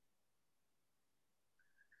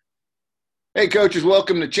Hey, coaches,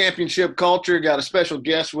 welcome to Championship Culture. Got a special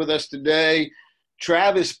guest with us today.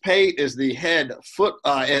 Travis Pate is the head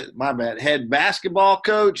basketball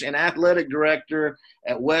coach and athletic director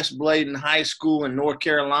at West Bladen High School in North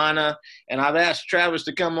Carolina. And I've asked Travis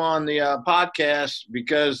to come on the podcast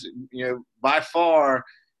because, by far,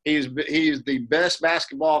 he's the best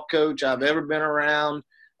basketball coach I've ever been around.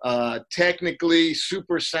 Technically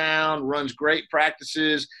super sound, runs great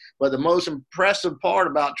practices. But the most impressive part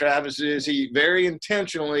about Travis is he very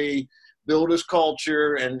intentionally built his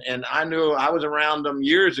culture. And I knew I was around him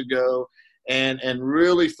years ago and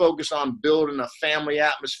really focused on building a family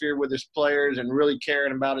atmosphere with his players and really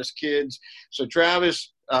caring about his kids. So,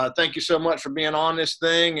 Travis, thank you so much for being on this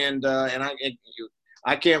thing.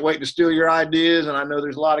 I can't wait to steal your ideas, and I know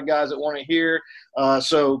there's a lot of guys that want to hear.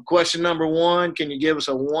 So question number one, can you give us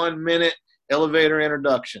a 1-minute elevator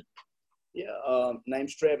introduction? Yeah,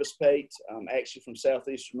 name's Travis Pate. I'm actually from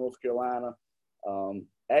southeastern North Carolina.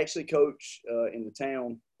 Actually coach in the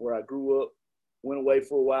town where I grew up. Went away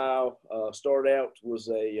for a while. Started out, was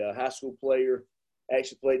a high school player.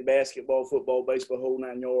 Actually played basketball, football, baseball, whole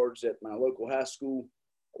 9 yards at my local high school.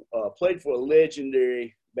 Played for a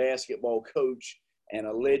legendary basketball coach and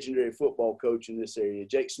a legendary football coach in this area.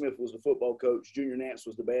 Jake Smith was the football coach. Junior Nance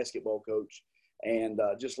was the basketball coach. And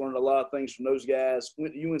just learned a lot of things from those guys.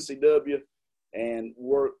 Went to UNCW and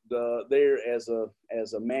worked there as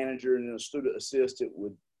a manager and a student assistant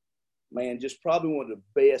with, just probably one of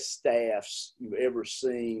the best staffs you've ever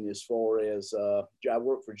seen as far as I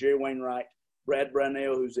worked for Jerry Wainwright, Brad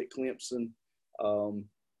Brownell, who's at Clemson.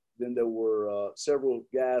 Then there were several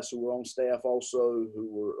guys who were on staff also who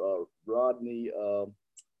were Rodney.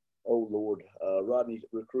 Rodney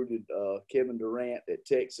recruited Kevin Durant at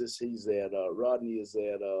Texas. He's at Rodney is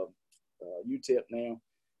at UTEP now.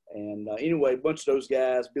 And anyway, a bunch of those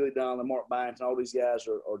guys, Billy Donnelly, Mark Byington, all these guys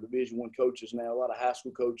are Division I coaches now. A lot of high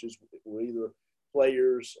school coaches were either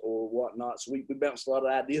players or whatnot. So we bounced a lot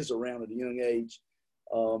of ideas around at a young age.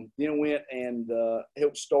 Then went and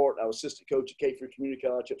helped start. I was assistant coach at K-Free Community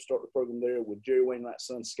College. Helped start the program there with Jerry Wainwright's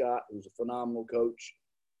son, Scott, who's a phenomenal coach.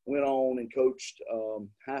 Went on and coached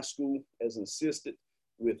high school as an assistant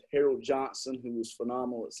with Harold Johnson, who was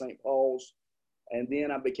phenomenal at St. Paul's. And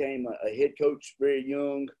then I became a head coach very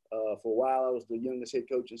young. For a while, I was the youngest head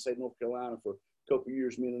coach in the state of North Carolina for a couple of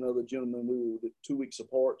years. Me and another gentleman, we were 2 weeks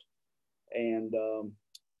apart. And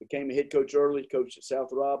became a head coach early, coached at South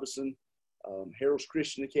Robinson, Harold's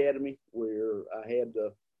Christian Academy, where I had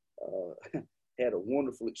had a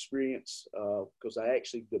wonderful experience because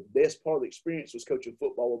the best part of the experience was coaching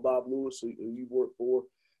football with Bob Lewis, who you worked for.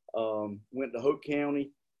 Went to Hope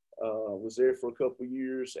County, was there for a couple of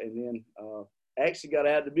years, and then actually got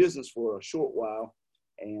out of the business for a short while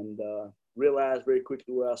and realized very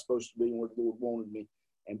quickly where I was supposed to be and where the Lord wanted me.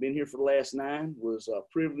 And been here for the last 9. Was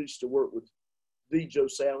privileged to work with the Joe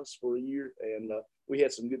Salas for a year, and we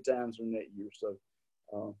had some good times in that year. So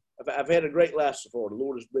I've had a great life so far. The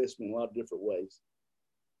Lord has blessed me in a lot of different ways.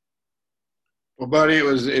 Well, buddy,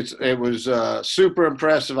 it was super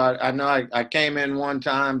impressive. I know I came in one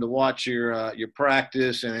time to watch your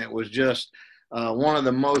practice, and it was just one of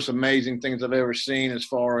the most amazing things I've ever seen as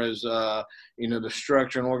far as the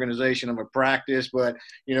structure and organization of a practice. But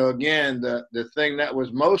again, the thing that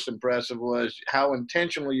was most impressive was how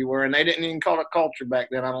intentional you were, and they didn't even call it culture back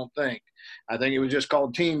then. I don't think. I think it was just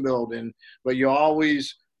called team building. But you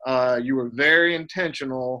always you were very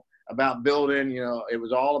intentional about building, it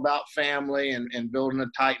was all about family and building a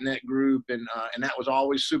tight-knit group. And that was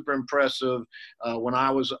always super impressive when I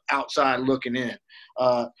was outside looking in.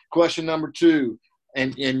 Question number 2,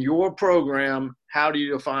 in your program, how do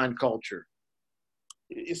you define culture?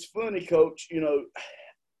 It's funny, Coach.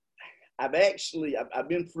 I've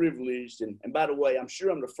been privileged. And by the way, I'm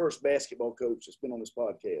sure I'm the first basketball coach that's been on this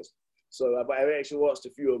podcast. So I've actually watched a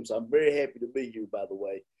few of them. So I'm very happy to be here, by the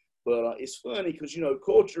way. But it's funny because,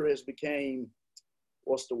 culture has became,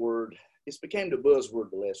 it's became the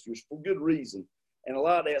buzzword the last few years for good reason. And a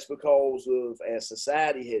lot of that's because of as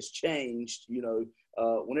society has changed,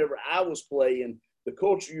 whenever I was playing, the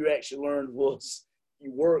culture you actually learned was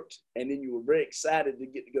you worked and then you were very excited to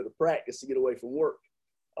get to go to practice to get away from work.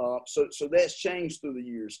 So that's changed through the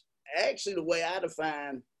years. Actually, the way I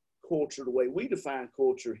define culture, the way we define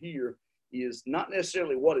culture here is not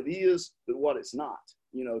necessarily what it is, but what it's not.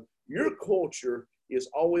 Your culture is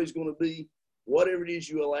always going to be whatever it is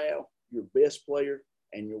you allow your best player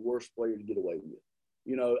and your worst player to get away with.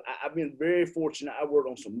 I've been very fortunate. I worked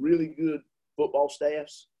on some really good football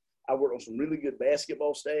staffs. I worked on some really good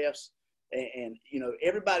basketball staffs. And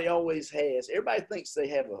everybody everybody thinks they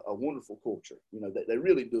have a wonderful culture. They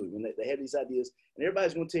really do. And they have these ideas, and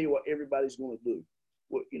everybody's going to tell you what everybody's going to do.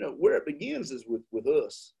 Well, where it begins is with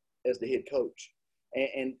us as the head coach.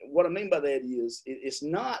 And what I mean by that is it's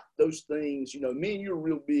not those things, me and you are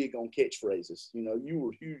real big on catchphrases. You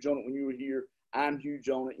were huge on it when you were here. I'm huge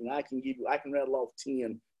on it. I can rattle off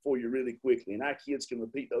 10 for you really quickly. And our kids can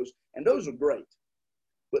repeat those. And those are great.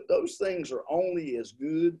 But those things are only as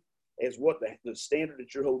good as what the standard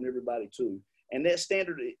that you're holding everybody to. And that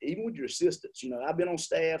standard, even with your assistants, I've been on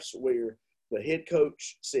staffs where the head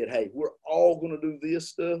coach said, hey, we're all going to do this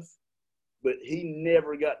stuff, but he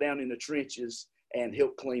never got down in the trenches and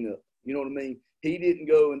helped clean up. You know what I mean? He didn't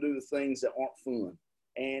go and do the things that aren't fun.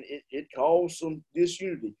 And it caused some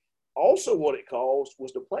disunity. Also, what it caused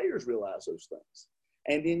was the players realize those things.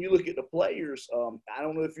 And then you look at the players. I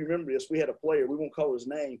don't know if you remember this. We had a player, we won't call his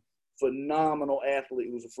name, phenomenal athlete.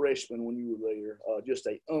 He was a freshman when you were there. Just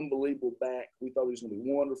an unbelievable back. We thought he was going to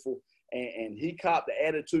be wonderful. And he copped the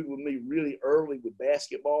attitude with me really early with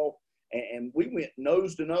basketball. And we went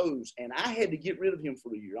nose to nose. And I had to get rid of him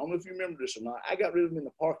for a year. I don't know if you remember this or not. I got rid of him in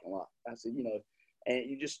the parking lot. I said, and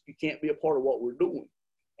you can't be a part of what we're doing.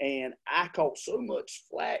 And I caught so much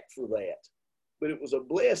flack for that. But it was a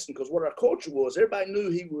blessing because what our culture was, everybody knew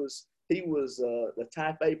he was the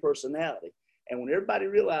type A personality. And when everybody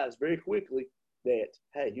realized very quickly that,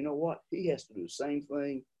 hey, you know what? He has to do the same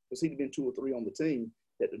thing because he'd been 2 or 3 on the team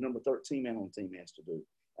that the number 13 man on the team has to do.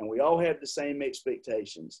 And we all have the same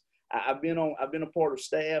expectations. I've been a part of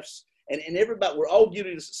staffs, and everybody, we're all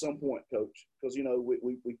guilty of this at some point, Coach, because,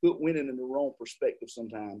 we put winning in the wrong perspective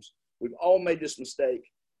sometimes. We've all made this mistake,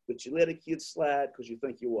 but you let a kid slide because you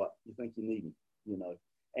think you think you need him,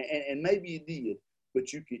 and maybe you did,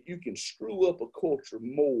 but you can screw up a culture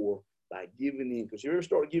more by giving in, because if you ever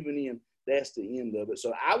start giving in, that's the end of it.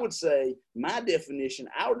 So I would say our definition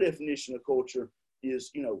of culture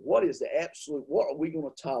is, what are we going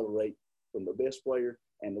to tolerate from the best player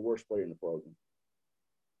and the worst player in the program?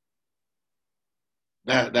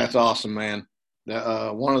 That's awesome, man.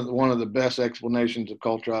 One of the best explanations of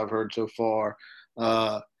culture I've heard so far.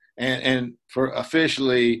 And for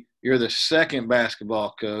officially, you're the second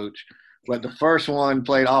basketball coach, but the first one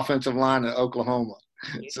played offensive line at Oklahoma.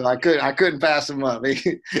 So I couldn't pass him up.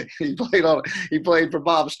 He played for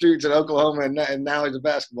Bob Stoops at Oklahoma, and now he's a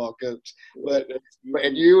basketball coach. But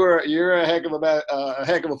you're a heck of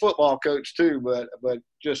a football coach too. But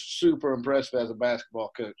just super impressive as a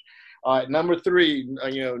basketball coach. All right, number 3,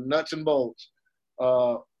 nuts and bolts.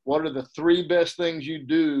 What are the 3 best things you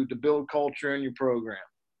do to build culture in your program?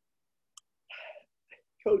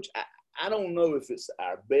 Coach, I don't know if it's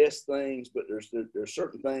our best things, but there's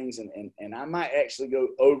certain things, and I might actually go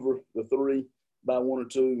over the 3 by 1 or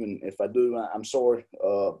 2, and if I do, I'm sorry.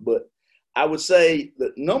 But I would say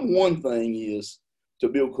that number 1 thing is to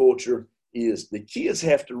build culture is the kids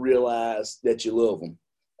have to realize that you love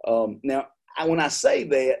them. Now, when I say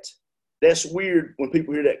that, that's weird when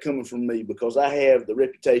people hear that coming from me, because I have the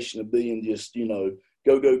reputation of being just,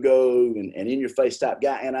 go, go, go, and in-your-face type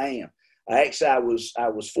guy, and I am. I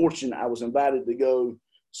was fortunate. I was invited to go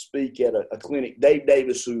speak at a clinic. Dave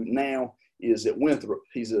Davis, who now is at Winthrop,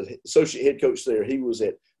 he's an associate head coach there. He was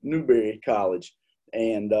at Newberry College.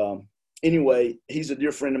 And anyway, he's a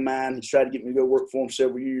dear friend of mine. He's tried to get me to go work for him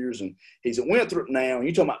several years. And he's at Winthrop now. And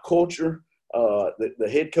you're talking about culture. The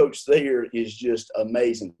head coach there is just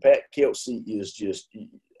amazing. Pat Kelsey is just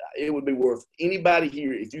 – it would be worth anybody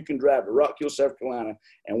here, if you can drive to Rock Hill, South Carolina,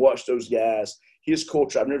 and watch those guys. His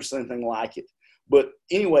culture, I've never seen anything like it. But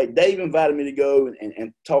anyway, Dave invited me to go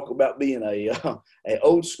and talk about being a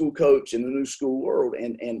old school coach in the new school world.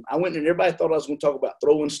 And I went and everybody thought I was going to talk about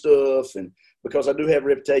throwing stuff, and because I do have a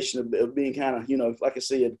reputation of being kind of, like I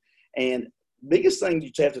said. And biggest thing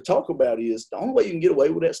you have to talk about is the only way you can get away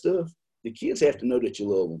with that stuff, the kids have to know that you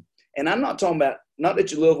love them. And I'm not talking about not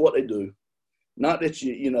that you love what they do, not that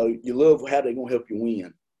you love how they're going to help you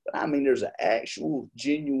win. But I mean, there's an actual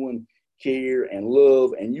genuine care and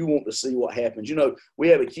love, and you want to see what happens. We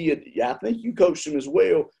have a kid, I think you coached him as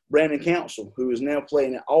well, Brandon Council, who is now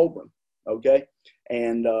playing at Auburn, okay?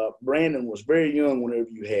 And Brandon was very young whenever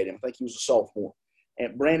you had him. I think he was a sophomore.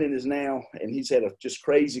 And Brandon is now, and he's had a just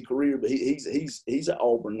crazy career, but he's at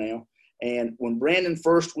Auburn now. And when Brandon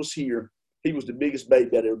first was here, he was the biggest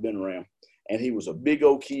baby I'd ever been around. And he was a big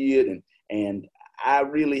old kid, and I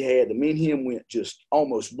really had – me and him went just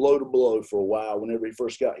almost blow to blow for a while whenever he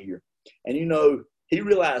first got here. And, he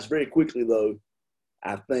realized very quickly, though,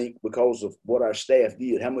 I think because of what our staff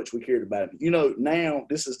did, how much we cared about him. Now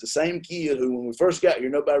this is the same kid who, when we first got here,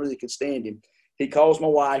 nobody really could stand him. He calls my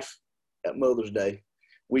wife at Mother's Day.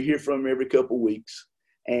 We hear from him every couple of weeks.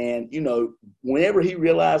 And, you know, whenever he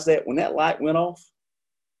realized that, when that light went off,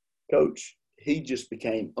 Coach, he just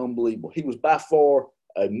became unbelievable. He was by far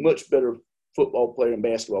a much better football player and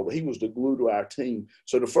basketball, but he was the glue to our team.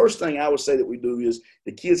 So the first thing I would say that we do is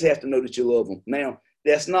the kids have to know that you love them. Now,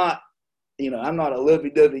 that's not, you know, I'm not a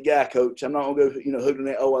lovey-dovey guy, Coach. I'm not going to go, you know, hooking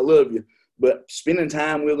that, oh, I love you. But spending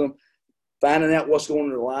time with them, finding out what's going on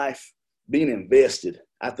in their life, being invested,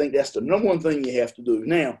 I think that's the number one thing you have to do.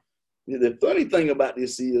 Now, the funny thing about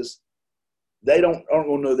this is they aren't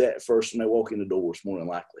going to know that at first when they walk in the doors, more than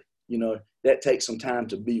likely. You know, that takes some time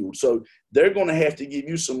to build. So they're going to have to give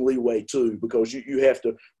you some leeway too, because you have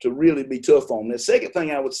to really be tough on them. The second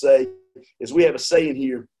thing I would say is we have a saying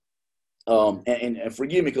here, and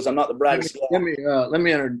forgive me because I'm not the brightest guy. Let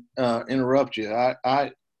me interrupt you.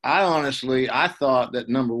 I honestly, I thought that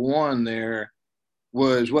number one there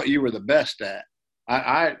was what you were the best at.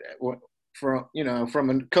 From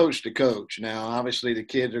a coach to coach. Now, obviously, the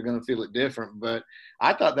kids are going to feel it different, but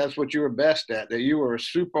I thought that's what you were best at, that you were a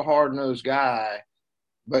super hard-nosed guy,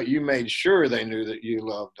 but you made sure they knew that you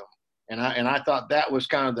loved them. And I thought that was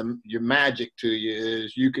kind of your magic to you,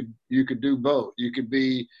 is you could do both. You could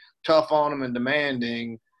be tough on them and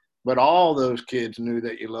demanding, but all those kids knew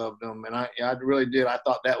that you loved them. And I really did. I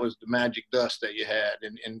thought that was the magic dust that you had,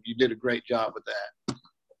 and you did a great job with that.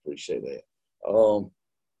 Appreciate that.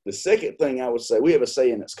 The second thing I would say, we have a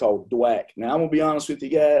saying that's called DWAC. Now, I'm going to be honest with you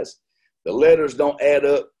guys. The letters don't add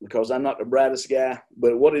up because I'm not the brightest guy.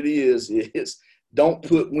 But what it is don't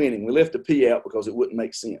put winning. We left the P out because it wouldn't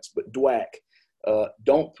make sense. But DWAC,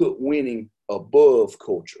 don't put winning above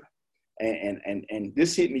culture. And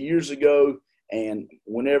this hit me years ago. And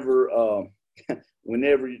whenever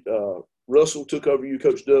Russell took over you,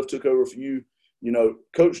 Coach Dove took over for you, you know,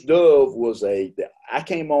 Coach Dove I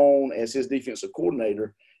came on as his defensive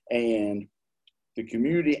coordinator, and the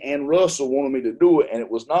community and Russell wanted me to do it. And it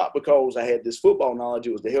was not because I had this football knowledge.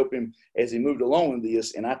 It was to help him as he moved along in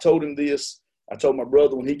this. And I told him this. I told my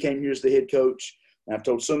brother when he came here as the head coach, and I've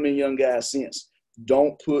told so many young guys since,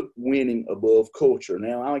 don't put winning above culture.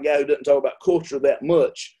 Now, I'm a guy who doesn't talk about culture that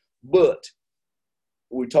much, but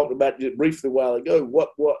we talked about it briefly a while ago. What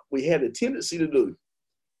we have a tendency to do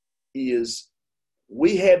is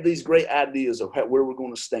we have these great ideas of where we're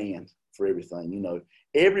going to stand for everything. You know,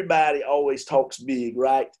 everybody always talks big,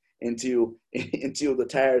 right? Until the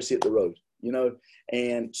tires hit the road, you know?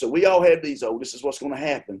 And so we all have these, this is what's going to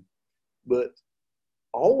happen. But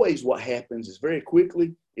always what happens is very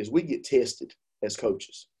quickly is we get tested as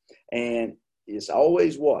coaches. And it's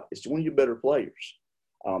always it's one of your better players.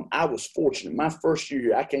 I was fortunate. My first year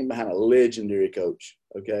here, I came behind a legendary coach,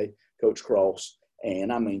 okay, Coach Cross.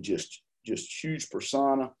 And I mean, just huge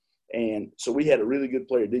persona. And so we had a really good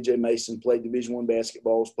player. DJ Mason played Division I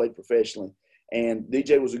basketball, played professionally. And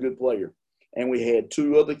DJ was a good player. And we had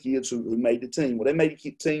two other kids who made the team. Well, they made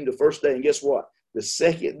the team the first day. And guess what? The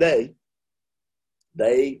second day,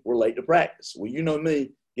 they were late to practice. Well, you know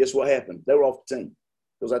me. Guess what happened? They were off the team.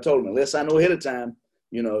 Because I told them, unless I know ahead of time,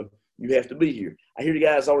 you know, you have to be here. I hear the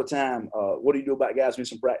guys all the time, what do you do about guys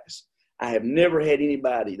missing practice? I have never had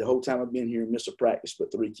anybody the whole time I've been here miss a practice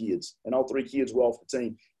but 3 kids. And all 3 kids were off the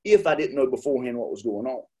team if I didn't know beforehand what was going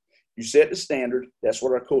on. You set the standard. That's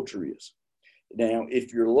what our culture is. Now,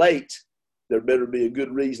 if you're late, there better be a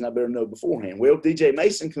good reason. I better know beforehand. Well, DJ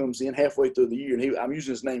Mason comes in halfway through the year, and I'm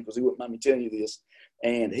using his name because he wouldn't mind me telling you this,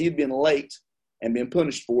 and he had been late and been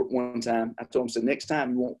punished for it one time. I told him, said, next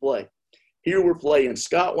time you won't play. Here we're playing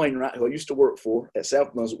Scott Wainwright, who I used to work for at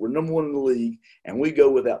South Brunswick. We're number 1 in the league, and we go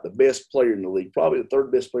without the best player in the league, probably the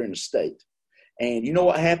 3rd best player in the state. And you know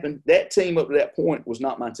what happened? That team up to that point was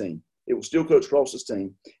not my team. It was still Coach Cross's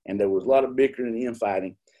team, and there was a lot of bickering and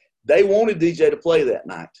infighting. They wanted DJ to play that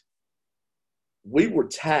night. We were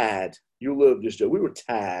tied. You'll love this, Joe. We were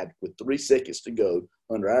tied with 3 seconds to go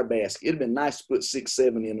under our basket. It would have been nice to put 6,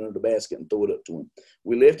 7 in under the basket and throw it up to him.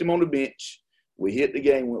 We left him on the bench. We hit the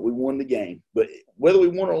game. We won the game. But whether we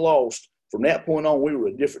won or lost, from that point on, we were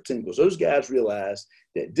a different team because those guys realized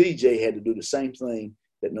that DJ had to do the same thing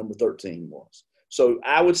that number 13 was. So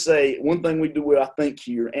I would say one thing we do well, I think,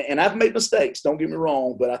 here, and I've made mistakes, don't get me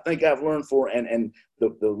wrong, but I think I've learned and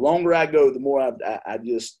the longer I go, the more I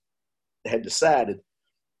just had decided.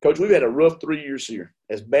 Coach, we've had a rough 3 years here,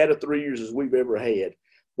 as bad a 3 years as we've ever had.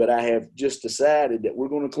 But I have just decided that we're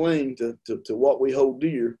going to cling to what we hold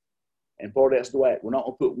dear. And part of that's the way. We're not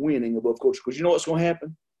going to put winning above culture. Because you know what's going to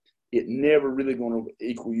happen? It never really going to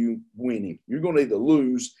equal you winning. You're going to either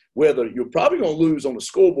lose, whether you're probably going to lose on the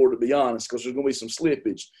scoreboard, to be honest, because there's going to be some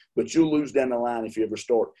slippage. But you'll lose down the line if you ever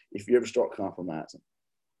start compromising.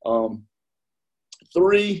 3,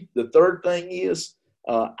 the third thing is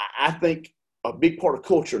I think a big part of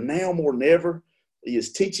culture now more than ever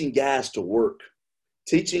is teaching guys to work,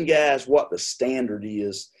 teaching guys what the standard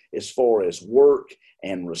is as far as work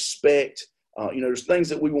and respect. There's things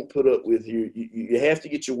that we won't put up with here. You have to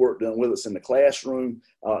get your work done, whether it's in the classroom.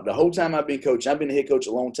 The whole time I've been coaching, I've been a head coach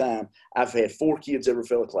a long time. I've had 4 kids ever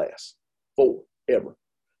fail a class, 4 ever.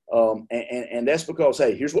 And that's because,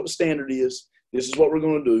 hey, here's what the standard is. This is what we're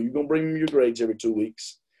going to do. You're going to bring me your grades every 2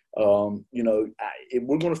 weeks. We're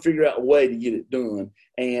going to figure out a way to get it done.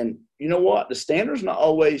 And you know what? The standard's not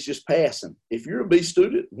always just passing. If you're a B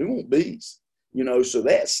student, we want Bs, so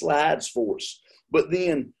that slides for us. But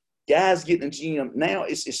then guys get in the gym. Now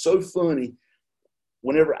it's so funny.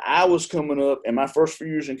 Whenever I was coming up in my first few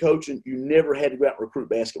years in coaching, you never had to go out and recruit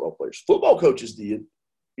basketball players. Football coaches did.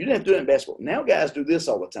 You didn't have to do it in basketball. Now guys do this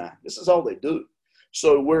all the time. This is all they do.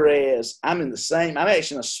 So whereas I'm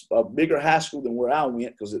actually in a bigger high school than where I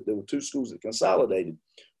went because there were 2 schools that consolidated.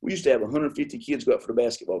 We used to have 150 kids go out for the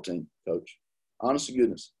basketball team, coach. Honest to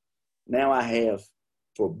goodness. Now I have,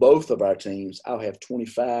 for both of our teams, I'll have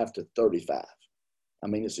 25 to 35. I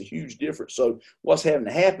mean, it's a huge difference. So what's having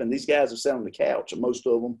to happen, these guys are sitting on the couch, and most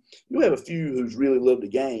of them, you'll have a few who's really love the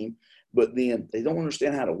game, but then they don't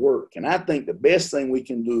understand how to work. And I think the best thing we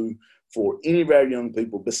can do for any of our young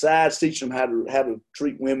people, besides teaching them how to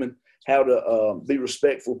treat women, how to be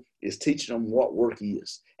respectful, is teaching them what work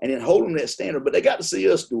is. And then hold them that standard. But they got to see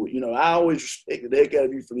us do it. I always respect the heck out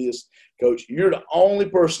of you for this, Coach. You're the only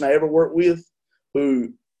person I ever worked with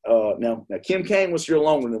who now Kim Kane was here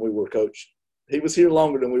longer than we were, Coach. He was here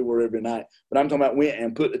longer than we were every night. But I'm talking about went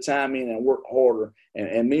and put the time in and worked harder.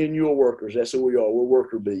 And me and you are workers. That's who we are. We're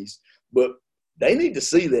worker bees. But they need to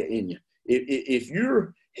see that in you. If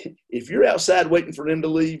you're outside waiting for them to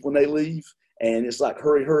leave when they leave, and it's like,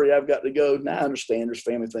 hurry, I've got to go. Now, I understand there's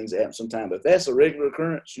family things that happen sometimes. But if that's a regular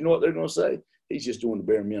occurrence, you know what they're going to say? He's just doing the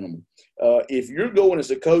bare minimum. If you're going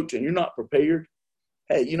as a coach and you're not prepared,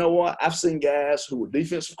 hey, you know what? I've seen guys who were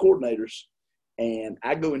defensive coordinators, and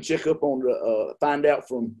I go and check up on find out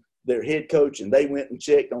from their head coach, and they went and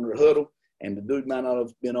checked on their huddle, and the dude might not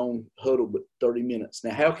have been on huddle but 30 minutes.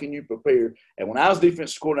 Now, how can you prepare? And when I was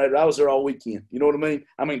defensive coordinator, I was there all weekend. You know what I mean?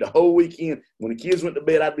 I mean, the whole weekend. When the kids went to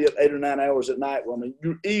bed, I'd be up 8 or 9 hours at night. Well, I mean,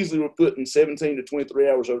 you easily were putting 17 to 23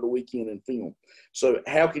 hours over the weekend in film. So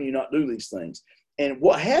how can you not do these things? And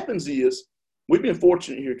what happens is, we've been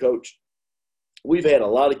fortunate here, Coach. We've had a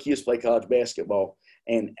lot of kids play college basketball.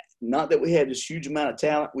 And not that we have this huge amount of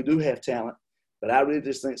talent. We do have talent. But I really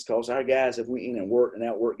just think it's because our guys have went in and worked and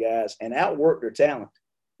outworked guys and outworked their talent.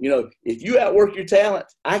 If you outwork your talent,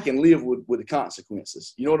 I can live with the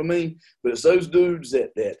consequences. You know what I mean? But it's those dudes that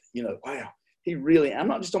wow, he really – I'm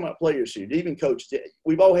not just talking about players here. Even coaches.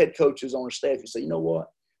 We've all had coaches on our staff who say, you know what?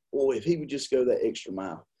 Boy, if he would just go that extra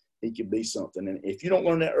mile, he could be something. And if you don't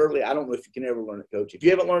learn that early, I don't know if you can ever learn it, Coach. If you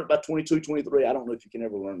haven't learned it by 22, 23, I don't know if you can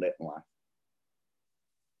ever learn that in life.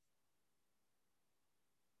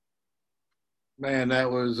 Man, that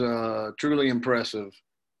was truly impressive.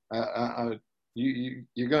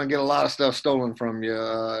 You're going to get a lot of stuff stolen from you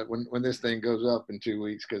when this thing goes up in 2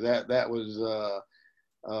 weeks, because that was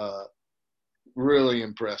really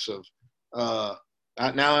impressive. Now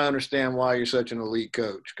I understand why you're such an elite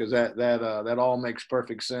coach, because that all makes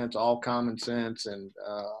perfect sense, all common sense, and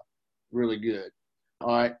really good.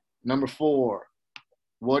 All right, number 4.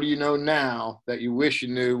 What do you know now that you wish you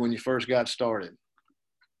knew when you first got started?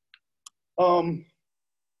 I'm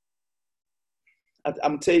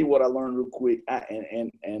gonna tell you what I learned real quick,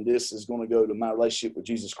 and this is going to go to my relationship with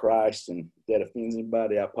Jesus Christ. And if that offends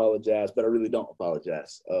anybody, I apologize, but I really don't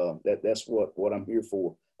apologize. That's what I'm here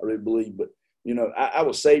for. I really believe. But I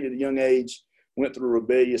was saved at a young age, went through a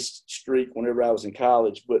rebellious streak whenever I was in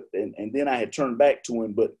college, and then I had turned back to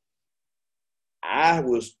Him. But I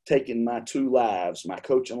was taking my 2 lives, my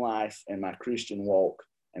coaching life and my Christian walk,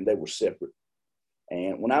 and they were separate.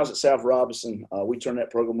 And when I was at South Robinson, we turned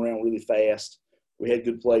that program around really fast. We had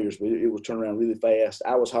good players, but it was turned around really fast.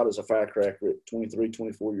 I was hot as a firecracker at 23,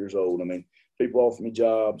 24 years old. I mean, people offered me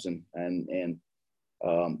jobs, and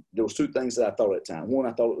there was 2 things that I thought at the time. One,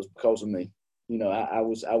 I thought it was because of me. I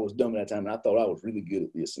was dumb at that time, and I thought I was really good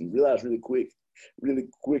at this, and realized really quick, a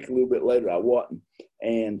little bit later, I wasn't.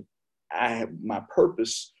 And my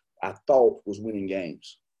purpose, I thought, was winning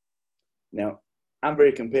games. Now, I'm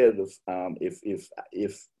very competitive.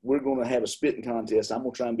 If we're going to have a spitting contest, I'm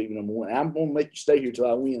going to try and be number 1. I'm going to make you stay here till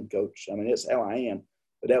I win, Coach. I mean, that's how I am,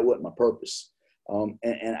 but that wasn't my purpose.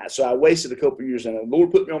 So I wasted a couple of years, and the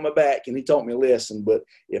Lord put me on my back, and He taught me a lesson. But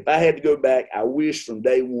if I had to go back, I wish from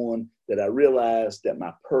day one that I realized that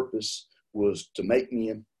my purpose was to make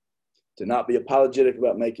men, to not be apologetic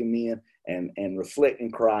about making men, and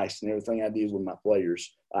reflecting Christ and everything I did with my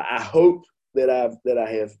players. I hope that I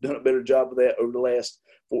have done a better job of that over the last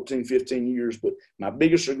 14, 15 years. But my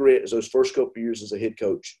biggest regret is those first couple of years as a head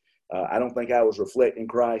coach. I don't think I was reflecting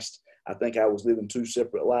Christ. I think I was living two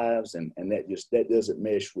separate lives, and that doesn't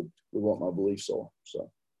mesh with what my beliefs are. So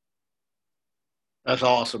that's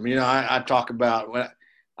awesome. I talk about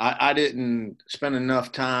I didn't spend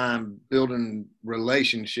enough time building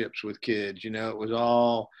relationships with kids. It was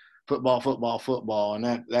all football,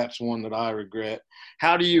 and that's one that I regret.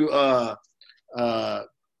 How do you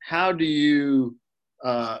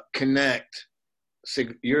connect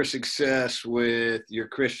your success with your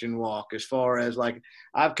Christian walk? As far as like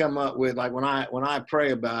I've come up with, like when I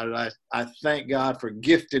pray about it, I thank God for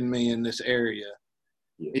gifting me in this area.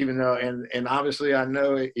 Yeah. Even though, and obviously I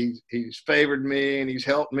know he's favored me and he's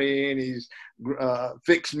helped me and he's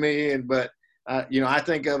fixed me, but I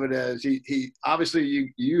think of it as he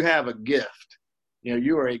obviously you have a gift.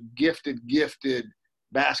 You are a gifted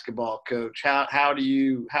basketball coach. How do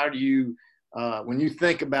you when you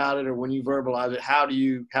think about it or when you verbalize it, how do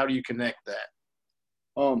you connect that?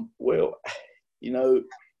 Well,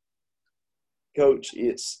 Coach,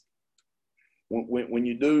 it's when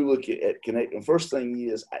you do look at connecting, first thing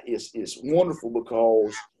is it's wonderful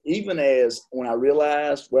because even as when I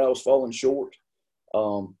realized where I was falling short,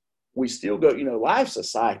 we still go, life's a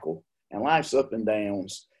cycle and life's up and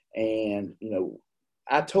downs. And,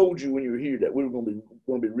 I told you when you were here that we were going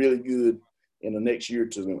to be really good in the next year or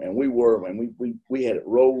two. And we were, and we had it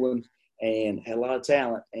rolling and had a lot of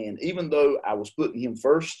talent. And even though I was putting him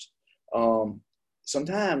first,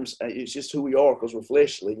 sometimes it's just who we are because we're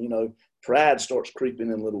fleshly, pride starts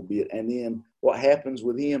creeping in a little bit. And then what happens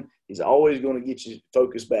with him, he's always going to get you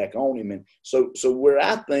focused back on him. And so where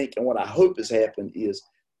I think and what I hope has happened is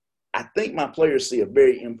I think my players see a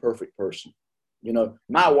very imperfect person.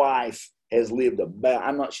 My wife has lived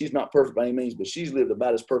she's not perfect by any means, but she's lived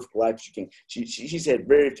about as perfect a life as she can. She's had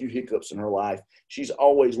very few hiccups in her life. She's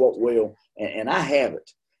always walked well, and I haven't.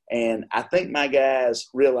 And I think my guys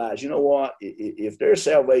realize, what, if there's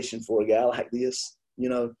salvation for a guy like this,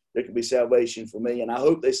 there could be salvation for me. And I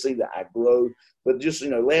hope they see that I grow. But just,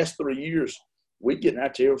 last 3 years, we getting our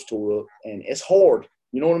tails tore up, and it's hard.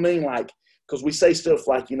 You know what I mean? Like, because we say stuff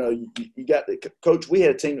like, you got the coach. We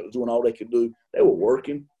had a team that was doing all they could do. They were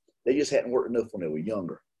working. They just hadn't worked enough when they were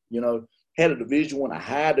younger. Had a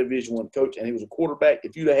high Division I coach, and he was a quarterback.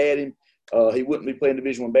 If you'd have had him, he wouldn't be playing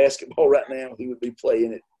Division I basketball right now. He would be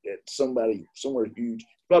playing it at somewhere huge.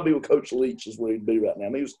 Probably with Coach Leach is where he'd be right now. I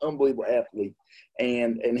mean, he was an unbelievable athlete,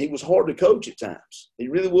 and he was hard to coach at times. He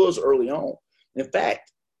really was early on. In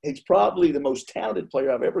fact, he's probably the most talented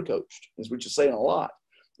player I've ever coached, which is saying a lot.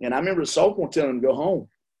 And I remember the sophomore telling him to go home,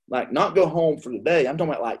 like not go home for the day. I'm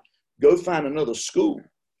talking about like go find another school.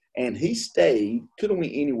 And he stayed, couldn't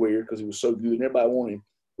went anywhere because he was so good and everybody wanted him.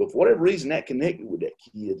 But for whatever reason, that connected with that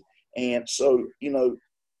kid. And so,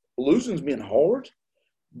 losing's been hard.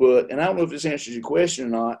 And I don't know if this answers your question or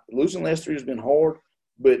not. Losing the last 3 years has been hard,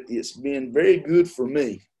 but it's been very good for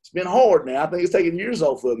me. It's been hard now. I think it's taken years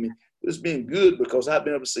off of me. But it's been good because I've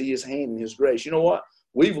been able to see his hand and his grace. You know what?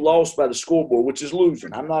 We've lost by the scoreboard, which is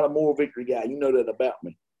losing. I'm not a moral victory guy. You know that about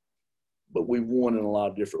me. But we've won in a lot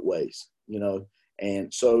of different ways,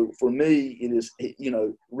 And so for me, it is,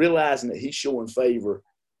 realizing that he's showing favor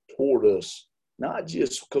toward us, not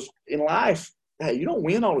just because in life, hey, you don't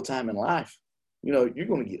win all the time in life. You're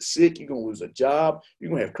going to get sick. You're going to lose a job. You're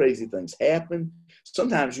going to have crazy things happen.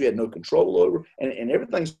 Sometimes you had no control over, and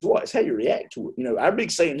everything's what? It's how you react to it. Our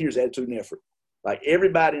big saying here is attitude and effort. Like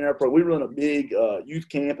everybody in our program, we run a big youth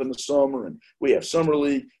camp in the summer, and we have summer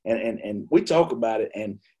league, and we talk about it.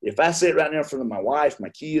 And if I sit right now in front of my wife, my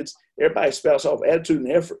kids, everybody spouts off attitude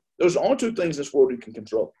and effort. Those are the only two things in this world you can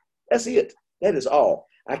control. That's it. That is all.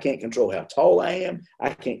 I can't control how tall I am. I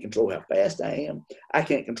can't control how fast I am. I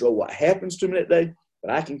can't control what happens to me that day,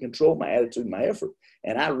 but I can control my attitude and my effort.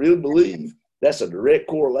 And I really believe that's a direct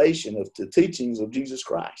correlation of the teachings of Jesus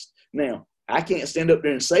Christ. Now, I can't stand up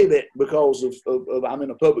there and say that because of I'm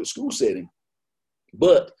in a public school setting.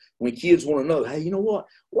 But when kids want to know, hey, you know what?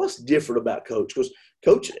 What's different about Coach? Because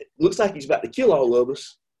Coach looks like he's about to kill all of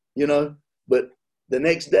us, But the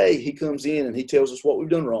next day he comes in and he tells us what we've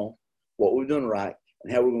done wrong, what we've done right,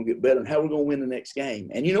 and how we're going to get better and how we're going to win the next game.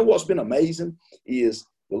 And you know what's been amazing is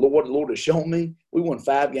what the Lord has shown me? We won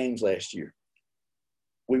 5 games last year.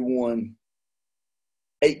 We won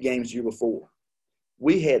 8 games the year before.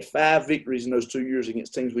 We had 5 victories in those 2 years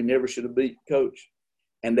against teams we never should have beat, Coach.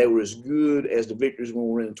 And they were as good as the victories when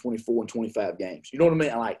we were in 24 and 25 games. You know what I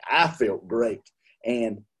mean? I felt great.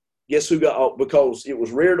 And guess who got – because it was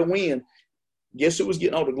rare to win. Guess who was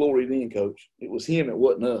getting all the glory then, Coach? It was him. It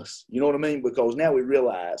wasn't us. You know what I mean? Because now we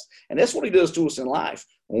realize, and that's what he does to us in life.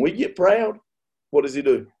 When we get proud, what does he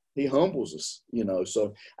do? He humbles us, you know.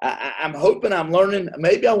 So I'm hoping I'm learning.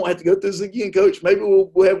 Maybe I won't have to go through this again, Coach. Maybe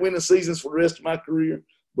we'll have winning seasons for the rest of my career.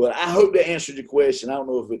 But I hope that answered your question. I don't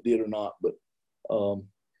know if it did or not. But well,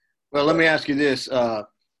 let me ask you this: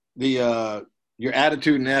 your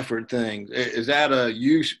attitude and effort thing, is that a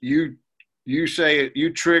you say it,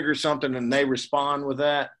 you trigger something and they respond with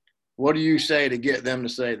that? What do you say to get them to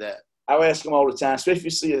say that? I ask them all the time, especially if you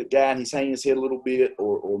see a guy and he's hanging his head a little bit,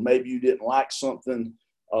 or maybe you didn't like something.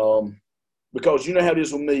 Because you know how it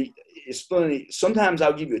is with me. It's funny. Sometimes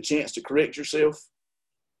I'll give you a chance to correct yourself,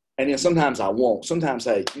 and then sometimes I won't. Sometimes,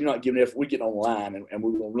 hey, you're not giving effort. We get on the line and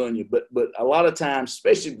we're going to run you. But a lot of times,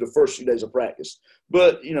 especially the first few days of practice,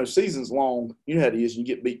 but, you know, season's long. You know how it is. You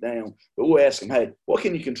get beat down. But we'll ask them, hey, what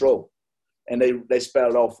can you control? And they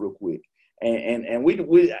spout it off real quick. And we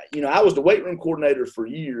you know, I was the weight room coordinator for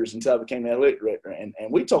years until I became the athletic director. And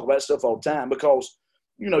we talk about stuff all the time because,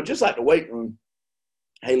 you know, just like the weight room,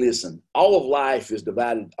 hey, listen, all of life is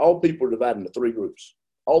divided. All people are divided into three groups.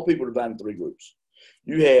 All people are divided into three groups.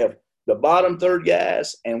 You have the bottom third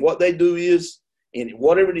guys, and what they do is, in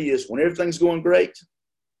whatever it is, when everything's going great,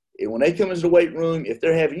 and when they come into the weight room, if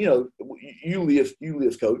they're having, you know, you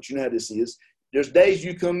live, Coach, you know how this is. There's days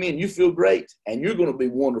you come in, you feel great, and you're going to be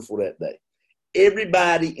wonderful that day.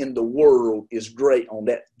 Everybody in the world is great on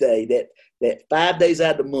that day, that 5 days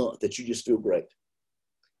out of the month that you just feel great.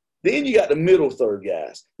 Then you got the middle third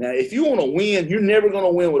guys. Now, if you want to win, you're never going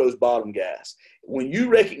to win with those bottom guys. When you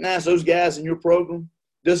recognize those guys in your program,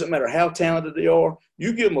 doesn't matter how talented they are,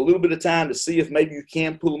 you give them a little bit of time to see if maybe you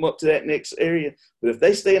can pull them up to that next area. But if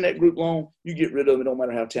they stay in that group long, you get rid of them. It don't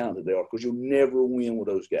matter how talented they are, because you'll never win with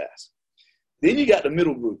those guys. Then you got the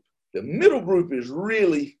middle group. The middle group is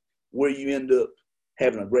really where you end up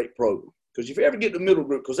having a great program. Because if you ever get the middle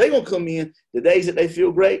group, because they're going to come in the days that they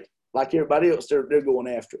feel great, like everybody else, they're going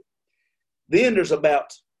after it. Then there's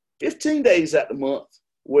about 15 days out the month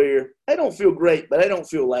where they don't feel great, but they don't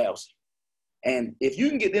feel lousy. And if you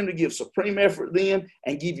can get them to give supreme effort then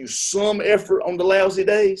and give you some effort on the lousy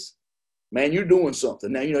days, man, you're doing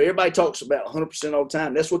something. Now, you know, everybody talks about 100% all the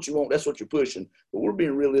time. That's what you want. That's what you're pushing. But we're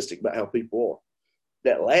being realistic about how people are.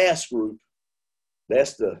 That last group,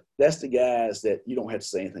 that's the guys that you don't have to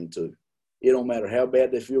say anything to. It don't matter how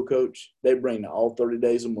bad they feel, Coach. They bring all 30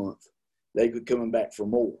 days a month. They could coming back for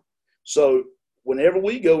more. So whenever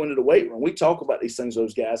we go into the weight room, we talk about these things,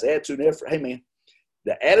 those guys, attitude and effort. Hey, man,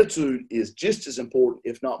 the attitude is just as important,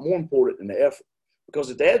 if not more important, than the effort. Because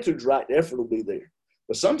if the attitude's right, the effort will be there.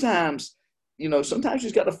 But sometimes, you know, sometimes you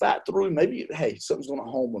just got to fight through. Maybe, hey, something's going on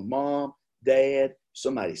at home with mom, dad,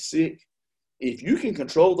 somebody's sick. If you can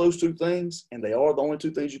control those two things, and they are the only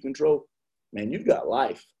two things you control, man, you've got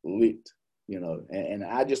life lit, you know. And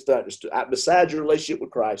I just thought, besides your relationship with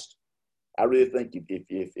Christ, I really think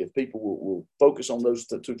if people will focus on those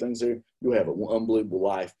two things there, you'll have an unbelievable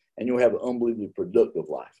life, and you'll have an unbelievably productive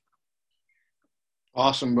life.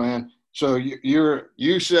 Awesome, man. So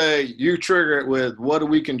you say you trigger it with what do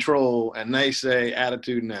we control, and they say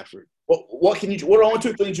attitude and effort. What are the only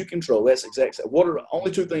two things you control? That's exactly. What are the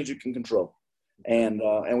only two things you can control? And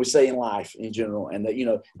we say in life in general, and that, you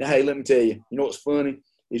know, now, hey, let me tell you, you know what's funny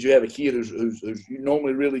is you have a kid who's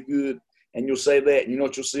normally really good. And you'll say that, and you know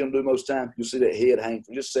what you'll see them do most of the time? You'll see that head hang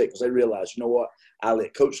for just a second, because they realize, you know what? I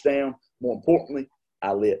let coach down. More importantly,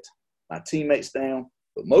 I let my teammates down.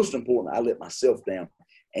 But most importantly, I let myself down.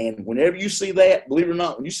 And whenever you see that, believe it or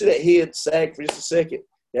not, when you see that head sag for just a second,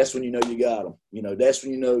 that's when you know you got them. You know, that's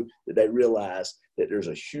when you know that they realize that there's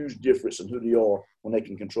a huge difference in who they are when they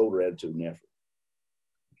can control their attitude and effort.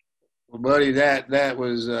 Well, buddy, that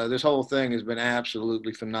was this whole thing has been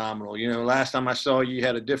absolutely phenomenal. You know, last time I saw you, you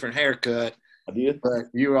had a different haircut. I did, but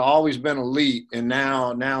you have always been elite, and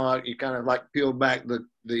now you kind of like peel back the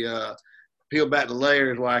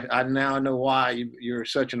layers. Why I now know why you're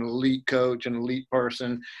such an elite coach, an elite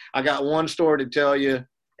person. I got one story to tell you,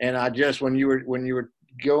 and I just when you were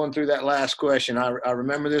going through that last question, I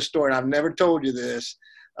remember this story. And I've never told you this.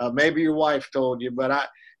 Maybe your wife told you, but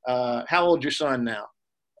how old's your son now?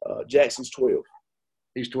 Jackson's 12.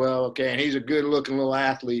 He's 12, okay, and he's a good-looking little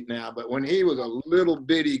athlete now. But when he was a little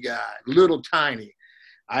bitty guy, little tiny,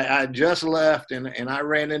 I just left, and I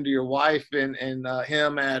ran into your wife and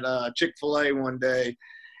him at Chick-fil-A one day,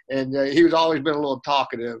 and he was always been a little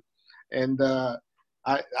talkative. And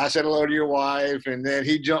I said hello to your wife, and then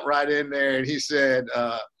he jumped right in there, and he said,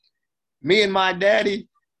 me and my daddy,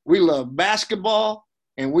 we love basketball,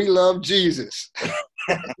 and we love Jesus.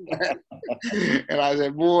 And I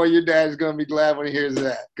said, boy, your dad's going to be glad when he hears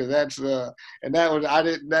that. Because that's, and that was, I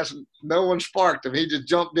didn't, that's, no one sparked him. He just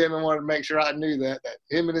jumped in and wanted to make sure I knew that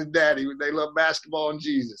him and his daddy, they love basketball and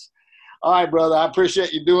Jesus. All right, brother, I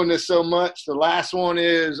appreciate you doing this so much. The last one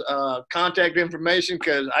is contact information,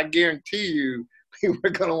 because I guarantee you people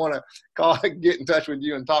are going to want to call, get in touch with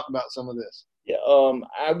you and talk about some of this. Yeah,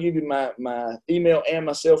 I'll give you my email and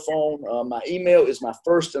my cell phone. My email is my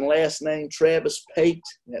first and last name, Travis Pate.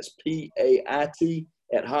 That's Pait at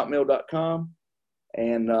hotmail.com.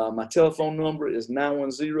 And my telephone number is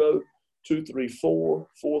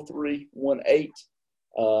 910-234-4318.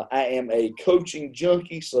 I am a coaching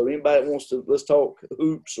junkie, so anybody that wants to, let's talk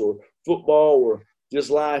hoops or football or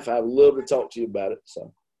just life, I would love to talk to you about it.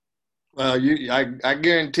 So, well, I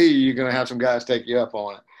guarantee you're going to have some guys take you up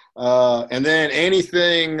on it. And then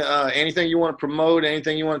anything you want to promote,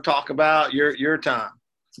 anything you want to talk about, your time.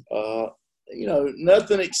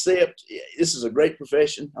 Nothing except this is a great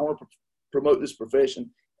profession. I want to promote this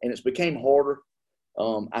profession, and it's became harder.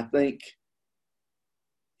 I think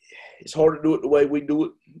it's hard to do it the way we do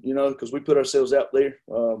it, because we put ourselves out there.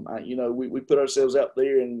 We put ourselves out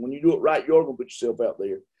there, and when you do it right, you're going to put yourself out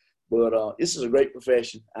there. But this is a great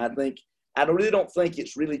profession. I really don't think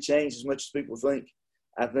it's really changed as much as people think.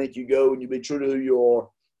 I think you go and you be true to who you are,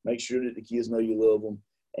 make sure that the kids know you love them.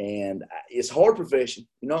 And it's a hard profession.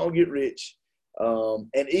 You're not going to get rich.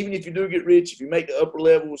 And even if you do get rich, if you make the upper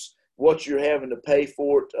levels, what you're having to pay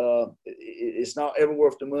for it, it's not ever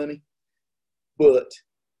worth the money. But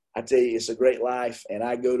I tell you, it's a great life, and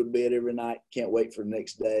I go to bed every night. Can't wait for the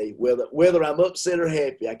next day. Whether I'm upset or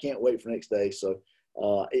happy, I can't wait for the next day. So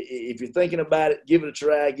if you're thinking about it, give it a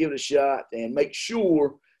try, give it a shot, and make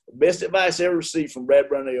sure – the best advice I ever received from Brad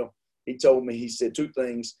Brownell, he told me, he said 2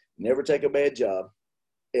 things: never take a bad job,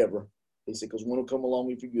 ever. He said, because one will come along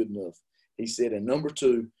if you're good enough. He said, and number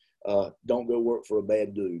 2, don't go work for a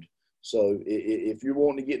bad dude. So if you're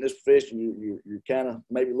wanting to get in this profession, you're kind of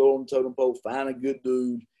maybe low on the totem pole, find a good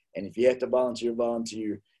dude, and if you have to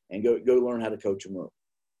volunteer, and go learn how to coach them up.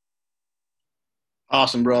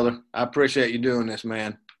 Awesome, brother. I appreciate you doing this,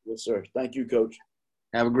 man. Yes, sir. Thank you, Coach.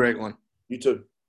 Have a great one. You too.